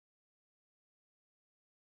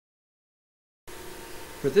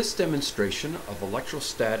For this demonstration of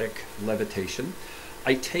electrostatic levitation,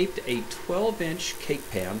 I taped a 12-inch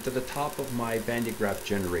cake pan to the top of my Van de Graaff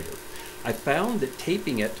generator. I found that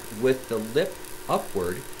taping it with the lip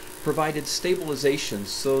upward provided stabilization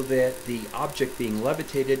so that the object being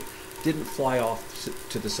levitated didn't fly off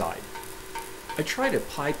to the side. I tried a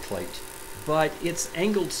pie plate, but its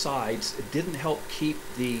angled sides didn't help keep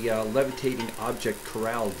the levitating object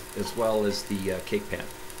corralled as well as the cake pan.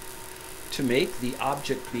 To make the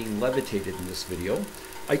object being levitated in this video,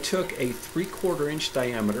 I took a 3/4 inch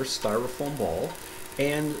diameter styrofoam ball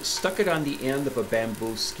and stuck it on the end of a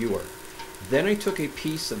bamboo skewer. Then I took a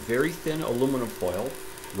piece of very thin aluminum foil,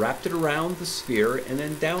 wrapped it around the sphere and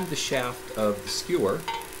then down the shaft of the skewer,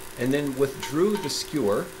 and then withdrew the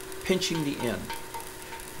skewer, pinching the end.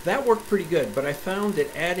 That worked pretty good, but I found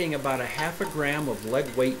that adding about 1/2 gram of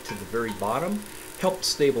lead weight to the very bottom helped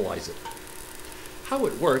stabilize it. How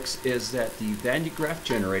it works is that the Van de Graaff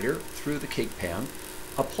generator, through the cake pan,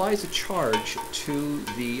 applies a charge to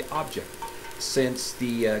the object. Since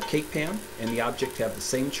the cake pan and the object have the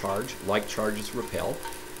same charge, like charges repel,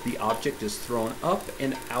 the object is thrown up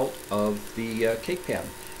and out of the cake pan.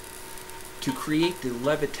 To create the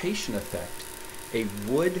levitation effect, a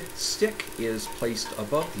wood stick is placed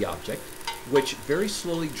above the object, which very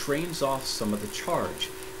slowly drains off some of the charge.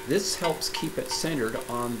 This helps keep it centered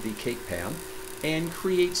on the cake pan and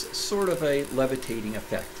creates sort of a levitating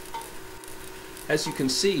effect. As you can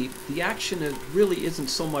see, the action really isn't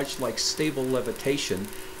so much like stable levitation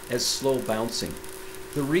as slow bouncing.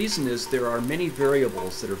 The reason is there are many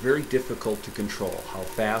variables that are very difficult to control. How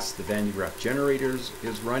fast the Van de Graaff generator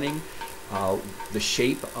is running, the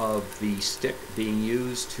shape of the stick being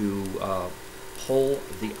used to pull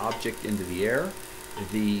the object into the air,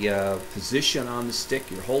 the position on the stick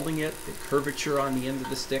you're holding it, the curvature on the end of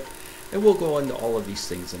the stick, and we'll go into all of these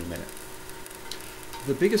things in a minute.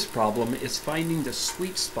 The biggest problem is finding the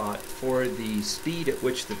sweet spot for the speed at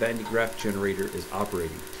which the Van de Graaff generator is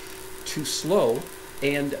operating. Too slow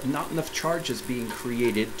and not enough charges being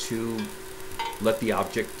created to let the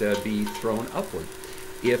object be thrown upward.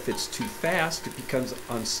 If it's too fast, it becomes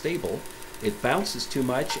unstable, it bounces too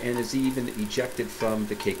much and is even ejected from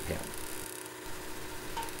the cake pan.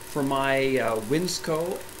 For my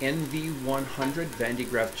Winsco NV100 Van de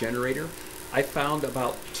Graaff generator, I found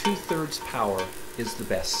about 2/3 power is the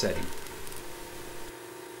best setting.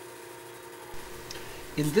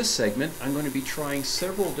 In this segment, I'm going to be trying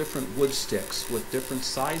several different wood sticks with different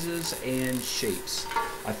sizes and shapes.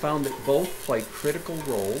 I found that both play critical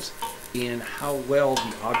roles in how well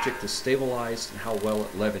the object is stabilized and how well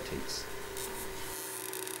it levitates.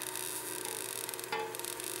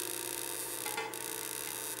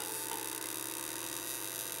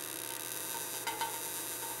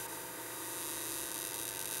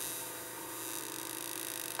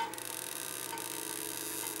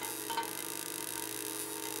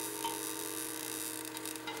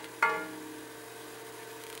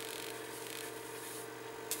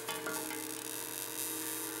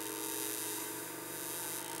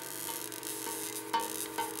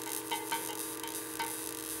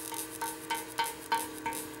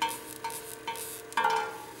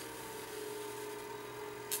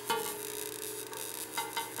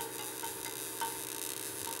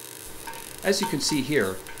 As you can see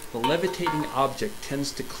here, the levitating object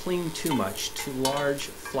tends to cling too much to large,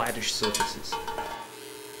 flattish surfaces,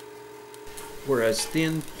 whereas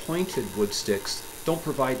thin, pointed wood sticks don't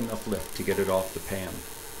provide enough lift to get it off the pan.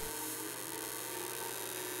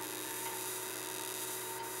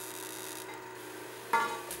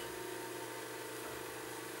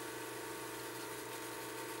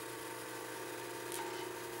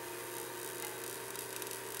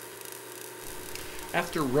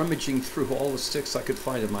 After rummaging through all the sticks I could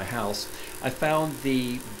find in my house, I found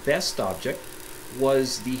the best object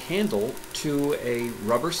was the handle to a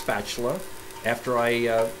rubber spatula after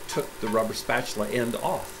I took the rubber spatula end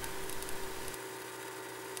off.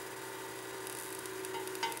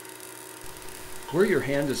 Where your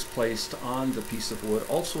hand is placed on the piece of wood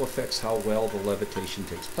also affects how well the levitation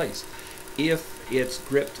takes place. If it's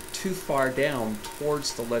gripped too far down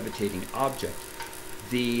towards the levitating object,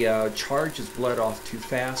 the charge is bled off too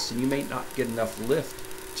fast and you may not get enough lift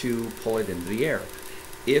to pull it into the air.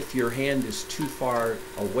 If your hand is too far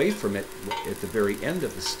away from it at the very end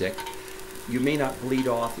of the stick, you may not bleed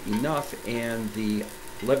off enough and the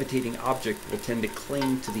levitating object will tend to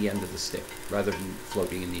cling to the end of the stick rather than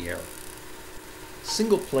floating in the air.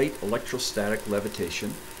 Single plate electrostatic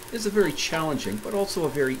levitation is a very challenging but also a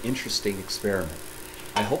very interesting experiment.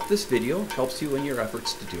 I hope this video helps you in your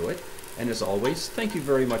efforts to do it, and as always, thank you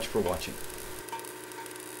very much for watching.